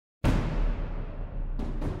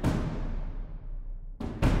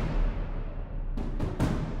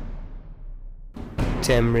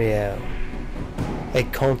Tamriel, a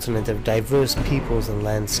continent of diverse peoples and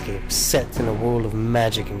landscapes set in a world of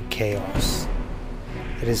magic and chaos.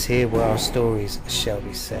 It is here where our stories shall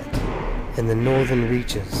be set, in the northern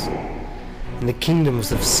reaches, in the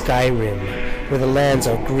kingdoms of Skyrim, where the lands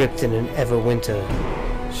are gripped in an ever-winter,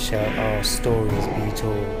 shall our stories be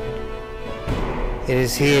told. It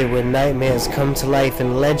is here where nightmares come to life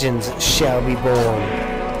and legends shall be born.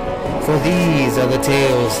 For these are the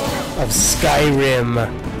tales of Skyrim.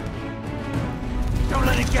 Don't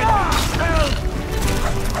let it get out!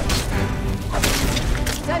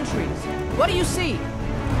 Sentries, what do you see?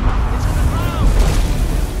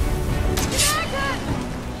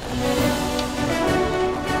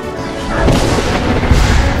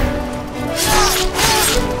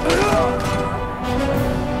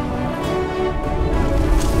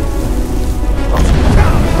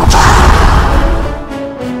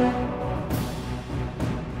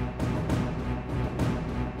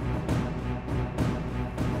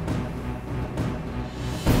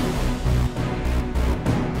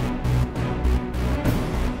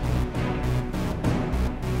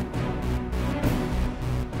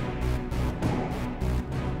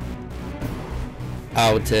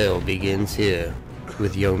 Our tale begins here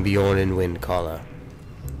with young Bjorn in Windcaller.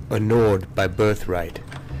 A Nord by birthright,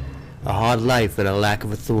 a hard life and a lack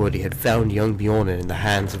of authority had found young Bjorn in the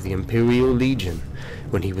hands of the Imperial Legion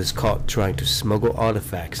when he was caught trying to smuggle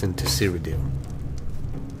artifacts into Cyrodiil.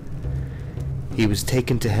 He was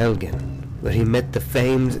taken to Helgen, where he met the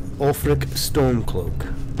famed Ulfric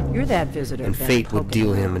Stormcloak, You're that visitor. and fate would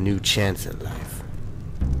deal him a new chance at life.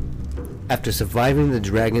 After surviving the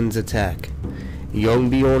dragon's attack, young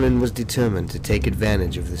Bjorn was determined to take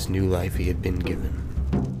advantage of this new life he had been given.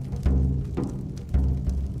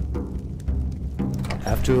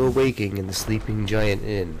 After awaking in the Sleeping Giant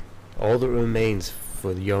Inn, all that remains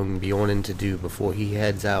for young Bjorn to do before he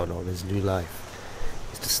heads out on his new life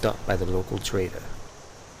is to stop by the local trader.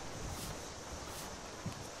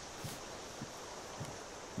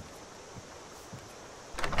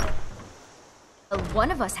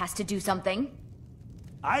 One of us has to do something.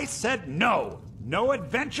 I said no! No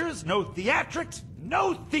adventures, no theatrics,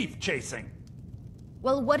 no thief chasing!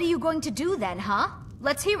 Well, what are you going to do then, huh?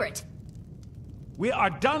 Let's hear it. We are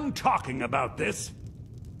done talking about this.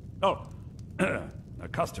 Oh, a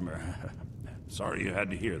customer. Sorry you had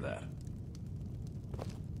to hear that.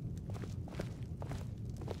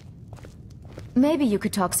 Maybe you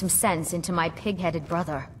could talk some sense into my pig-headed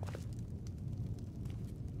brother.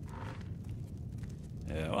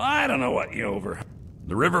 Yeah, well, I don't know what you over.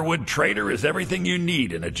 The Riverwood Trader is everything you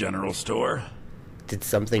need in a general store. Did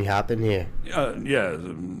something happen here? Yeah,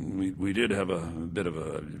 we did have a bit of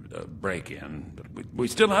a break-in, but we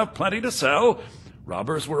still have plenty to sell.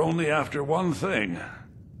 Robbers were only after one thing.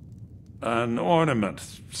 An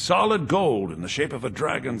ornament, solid gold in the shape of a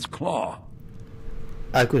dragon's claw.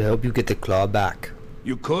 I could help you get the claw back.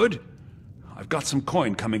 You could? I've got some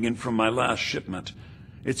coin coming in from my last shipment.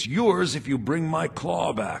 It's yours if you bring my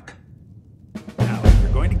claw back. Now, if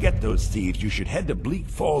you're going to get those thieves, you should head to Bleak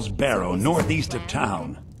Falls Barrow, northeast of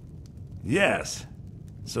town. Yes.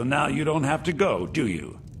 So now you don't have to go, do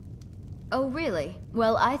you? Oh, really?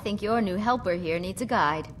 Well, I think your new helper here needs a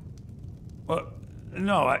guide. Well,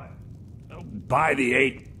 no, by the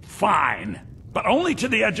 8, fine. But only to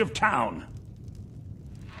the edge of town.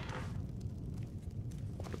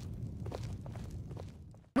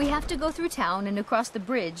 We have to go through town and across the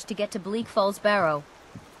bridge to get to Bleak Falls Barrow.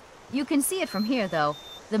 You can see it from here, though.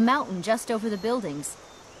 The mountain just over the buildings.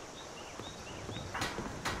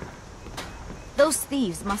 Those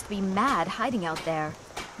thieves must be mad hiding out there.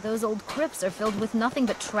 Those old crypts are filled with nothing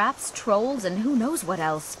but traps, trolls, and who knows what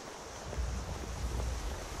else.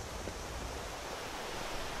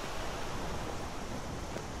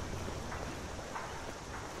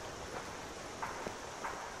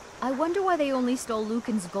 I wonder why they only stole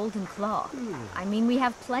Lucan's golden claw. I mean, we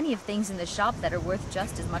have plenty of things in the shop that are worth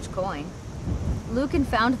just as much coin. Lucan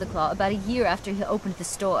found the claw about a year after he opened the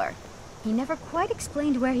store. He never quite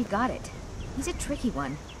explained where he got it. He's a tricky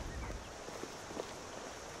one.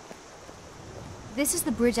 This is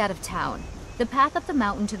the bridge out of town. The path up the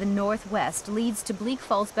mountain to the northwest leads to Bleak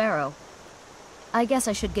Falls Barrow. I guess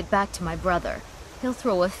I should get back to my brother. He'll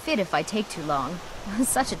throw a fit if I take too long.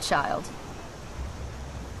 Such a child.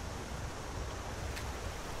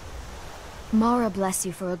 Mara bless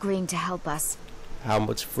you for agreeing to help us. How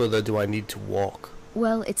much further do I need to walk?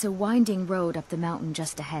 Well, it's a winding road up the mountain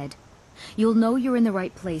just ahead. You'll know you're in the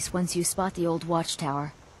right place once you spot the old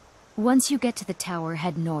watchtower. Once you get to the tower,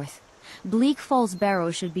 head north. Bleak Falls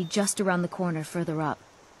Barrow should be just around the corner further up.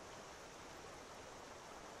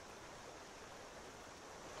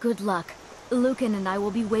 Good luck. Lucan and I will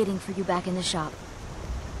be waiting for you back in the shop.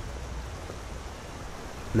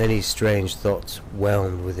 Many strange thoughts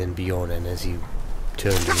whelmed within Bjornen as he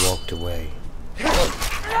turned and walked away.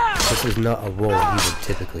 This was not a role he would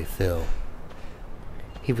typically fill.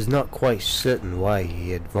 He was not quite certain why he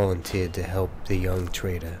had volunteered to help the young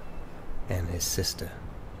trader and his sister.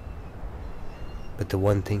 But the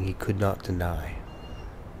one thing he could not deny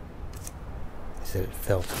is that it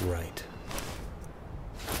felt right.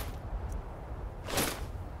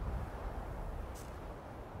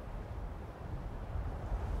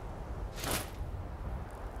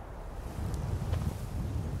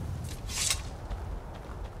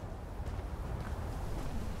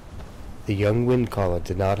 The young windcaller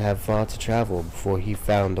did not have far to travel before he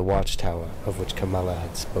found the watchtower of which Kamala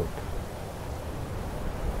had spoke.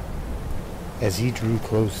 As he drew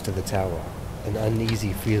close to the tower, an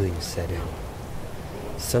uneasy feeling set in.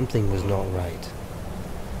 Something was not right.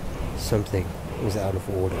 Something was out of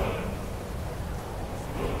order.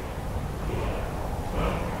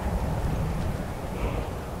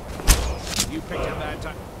 You picked up that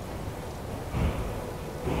time.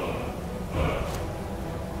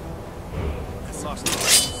 Lost the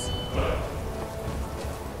race.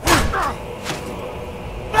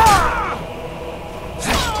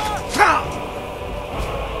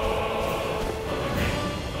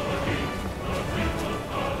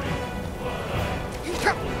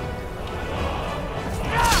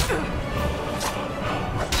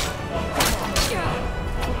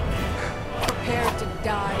 Prepare to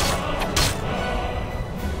die.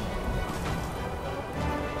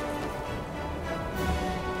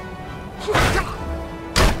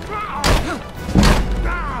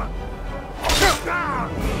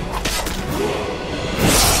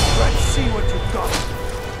 Let's see what you've got.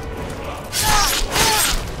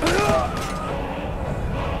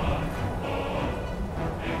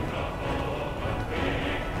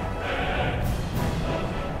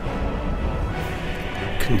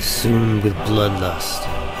 Consumed with bloodlust,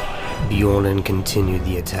 Bjornen continued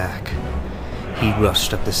the attack. He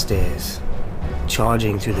rushed up the stairs,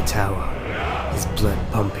 charging through the tower, his blood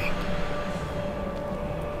pumping.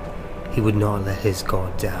 He would not let his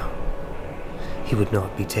guard down. He would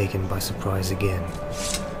not be taken by surprise again.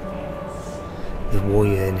 The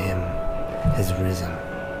warrior in him has risen.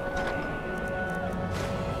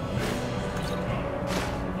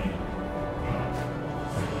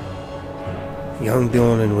 Young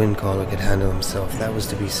Bjornen Windcaller could handle himself, that was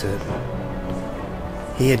to be certain.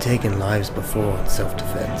 He had taken lives before in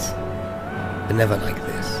self-defense, but never like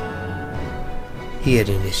this. He had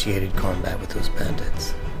initiated combat with those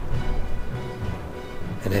bandits,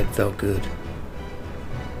 and it felt good.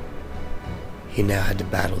 He now had to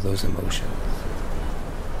battle those emotions.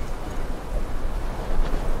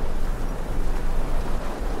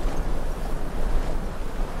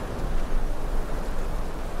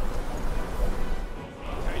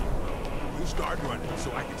 Hey, you start running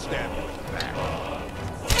so I can stab you in the back.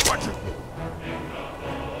 Watch it.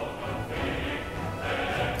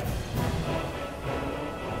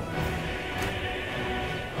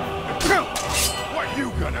 What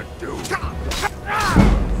you gonna do?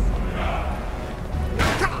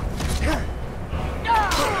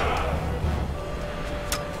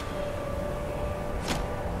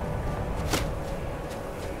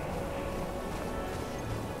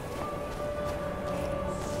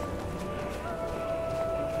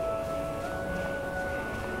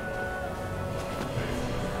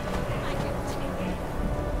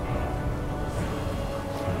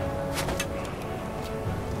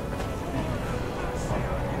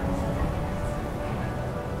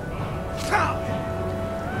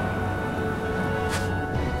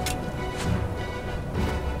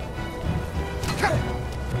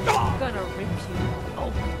 I'm gonna rip you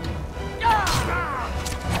open.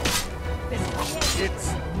 It's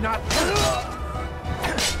not.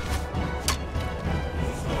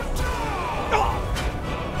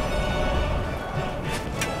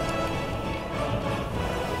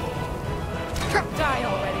 Die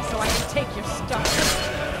already so I can take your stuff.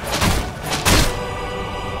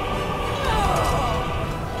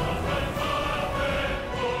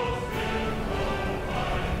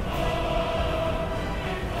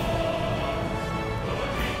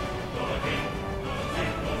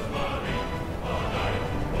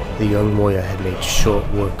 The young warrior had made short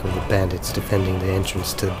work of the bandits defending the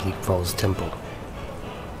entrance to the Bleak Falls Temple.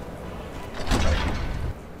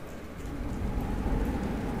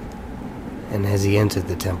 And as he entered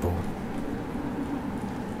the temple,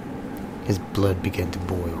 his blood began to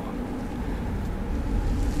boil.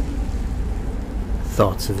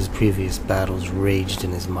 Thoughts of his previous battles raged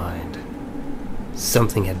in his mind.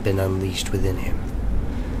 Something had been unleashed within him,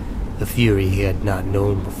 a fury he had not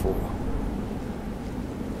known before.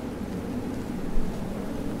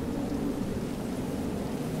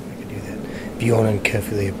 I could do that. Bjorn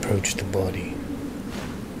carefully approached the body.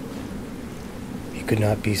 He could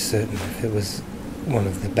not be certain if it was one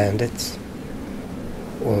of the bandits,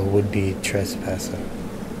 or a would-be trespasser,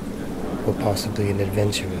 or possibly an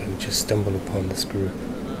adventurer who just stumbled upon this group.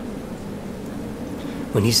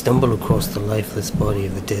 When he stumbled across the lifeless body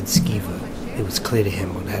of the dead skeever, it was clear to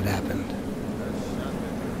him what had happened.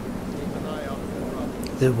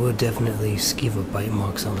 There were definitely skeever bite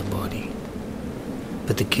marks on the body,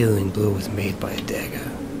 but the killing blow was made by a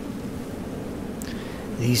dagger.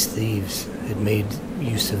 These thieves had made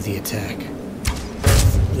use of the attack,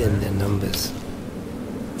 then their numbers,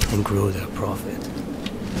 and grow their profit.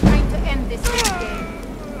 Trying to end this game.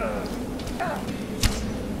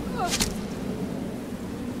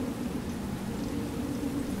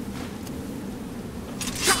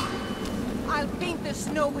 I'll paint the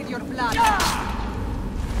snow with your blood.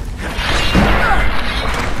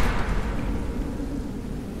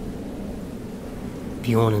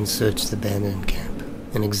 Bjorn searched the abandoned camp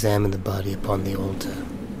and examined the body upon the altar.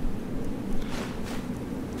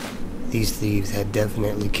 These thieves had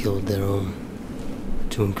definitely killed their own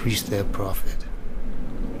to increase their profit.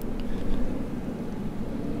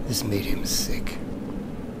 This made him sick.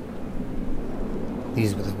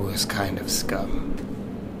 These were the worst kind of scum.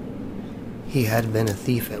 He had been a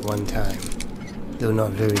thief at one time, though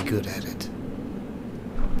not very good at it.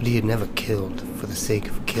 But he had never killed for the sake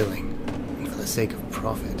of killing and for the sake of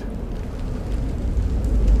profit.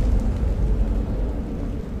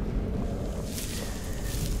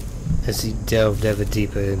 As he delved ever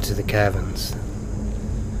deeper into the caverns,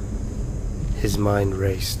 his mind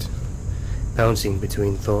raced, bouncing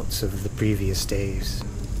between thoughts of the previous days.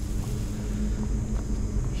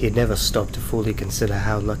 He had never stopped to fully consider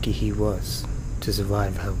how lucky he was to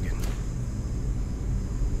survive Helgen.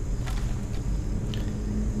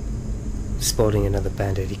 Spotting another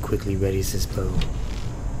bandit, he quickly readies his bow,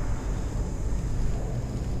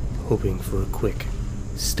 hoping for a quick,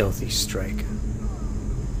 stealthy strike.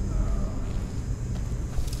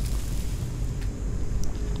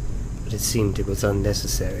 But it seemed it was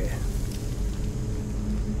unnecessary.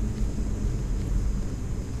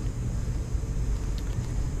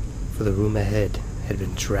 For the room ahead had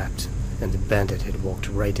been trapped, and the bandit had walked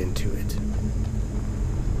right into it.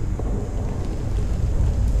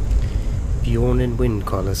 Bjorn and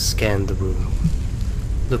Windcaller scanned the room,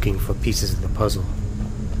 looking for pieces of the puzzle.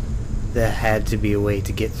 There had to be a way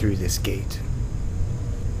to get through this gate.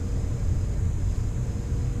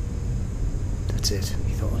 That's it,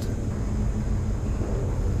 he thought.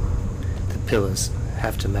 The pillars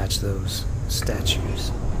have to match those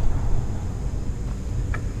statues.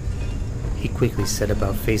 He quickly set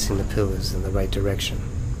about facing the pillars in the right direction,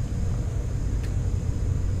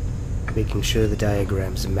 making sure the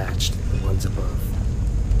diagrams matched the ones above.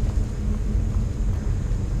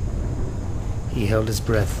 He held his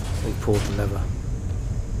breath and pulled the lever.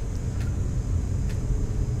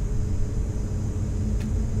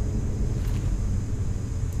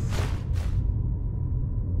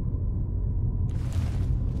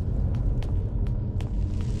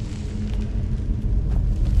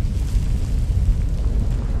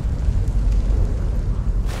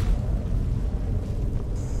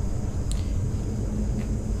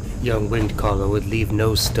 Young Windcaller would leave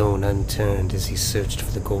no stone unturned as he searched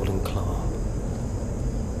for the golden claw.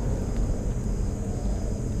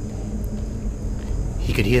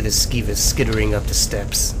 He could hear the skeevers skittering up the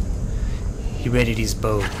steps. He readied his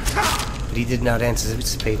bow, but he did not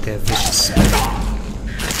anticipate their vicious sight.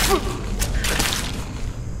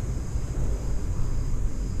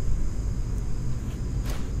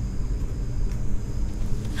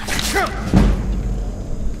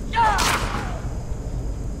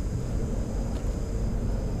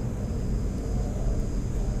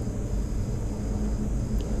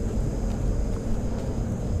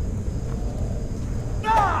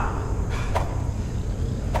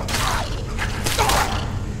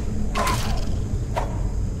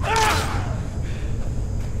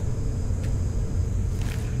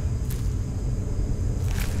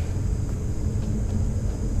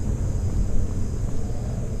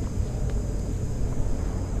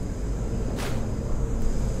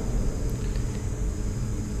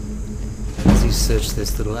 Searched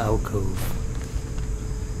this little alcove,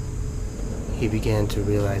 he began to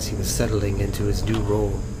realize he was settling into his new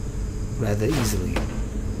role rather easily.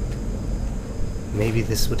 Maybe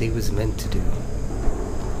this is what he was meant to do.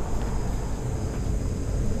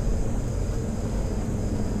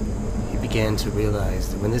 He began to realize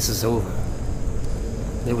that when this is over,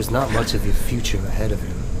 there was not much of a future ahead of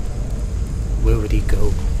him. Where would he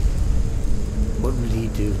go? What would he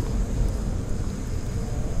do?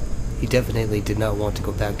 He definitely did not want to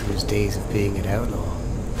go back to his days of being an outlaw.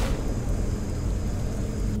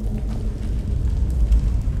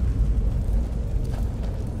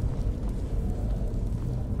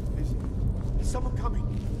 Is someone coming?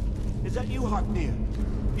 Is that you, Hartnir?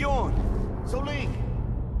 Bjorn? Soling?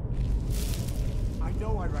 I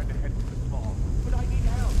know I ran ahead with the claw, but I need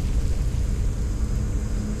help.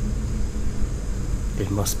 It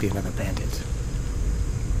must be another bandit.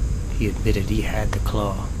 He admitted he had the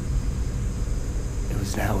claw. It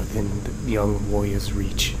was now within the young warrior's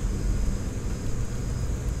reach.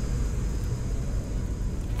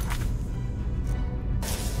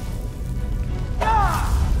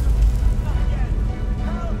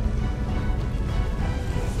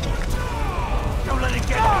 Don't let it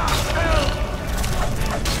get me! Help!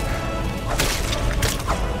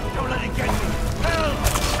 Don't let it get me! Help!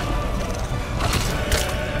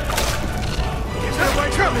 Get away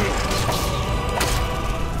from me!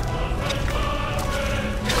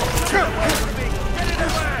 Get it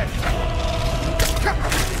away!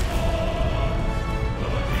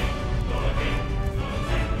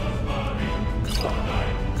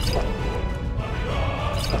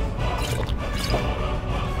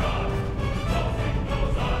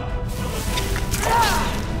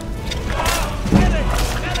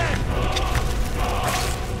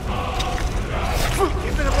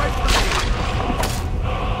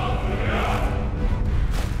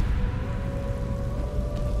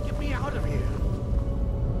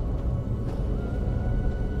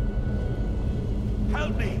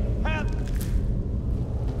 Help me! Help!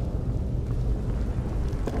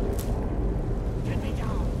 Get me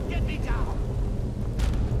down! Get me down!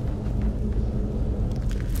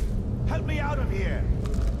 Help me out of here!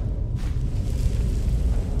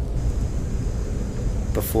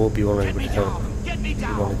 Before Bjorn would help, Get me he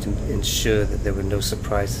down! wanted to ensure that there were no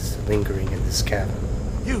surprises lingering in this cavern.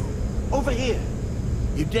 You! Over here!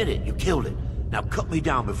 You did it! You killed it! Now cut me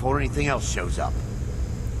down before anything else shows up.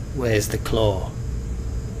 Where's the claw?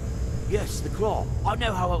 Yes, the claw. I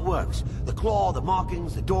know how it works. The claw, the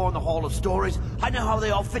markings, the door in the Hall of Stories. I know how they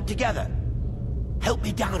all fit together. Help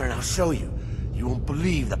me down and I'll show you. You won't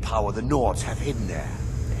believe the power the Nords have hidden there.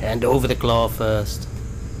 Hand over the claw first.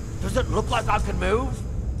 Does it look like I can move?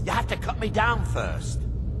 You have to cut me down first.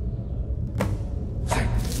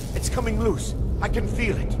 It's coming loose. I can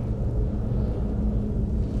feel it.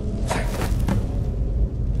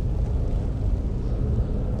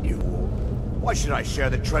 Why should I share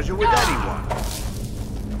the treasure with anyone?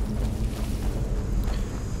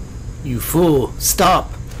 You fool! Stop!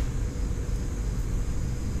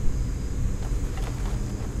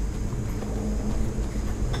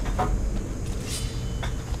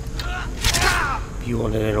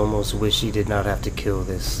 Bjorn had almost wished he did not have to kill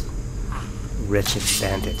this wretched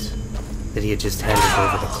bandit that he had just handed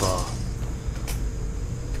over the claw.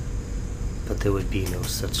 But there would be no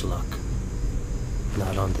such luck.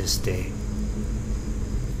 Not on this day.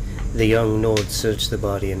 The young Nord searched the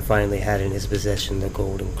body and finally had in his possession the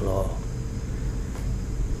golden claw.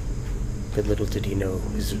 But little did he know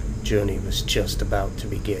his journey was just about to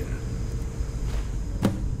begin.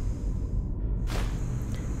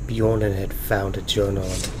 Bjorn had found a journal on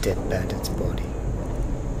the dead bandit's body.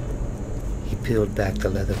 He peeled back the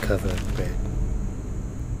leather cover and read.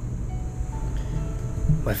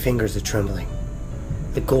 My fingers are trembling.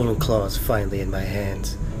 The golden claw is finally in my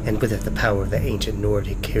hands, and with it the power of the ancient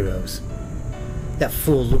Nordic heroes. That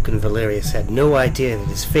fool Lucan Valerius had no idea that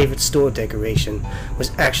his favorite store decoration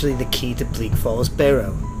was actually the key to Bleak Falls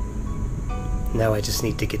Barrow. Now I just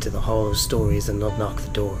need to get to the Hall of Stories and unlock the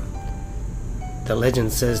door. The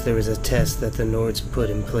legend says there is a test that the Nords put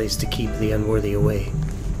in place to keep the unworthy away,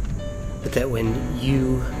 but that when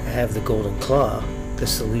you have the golden claw, the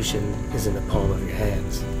solution is in the palm of your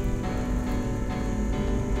hands.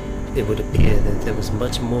 It would appear that there was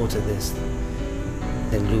much more to this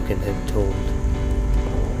than Lucan had told.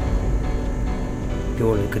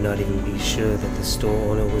 Bjorn could not even be sure that the store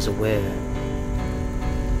owner was aware,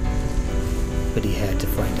 but he had to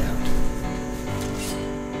find out.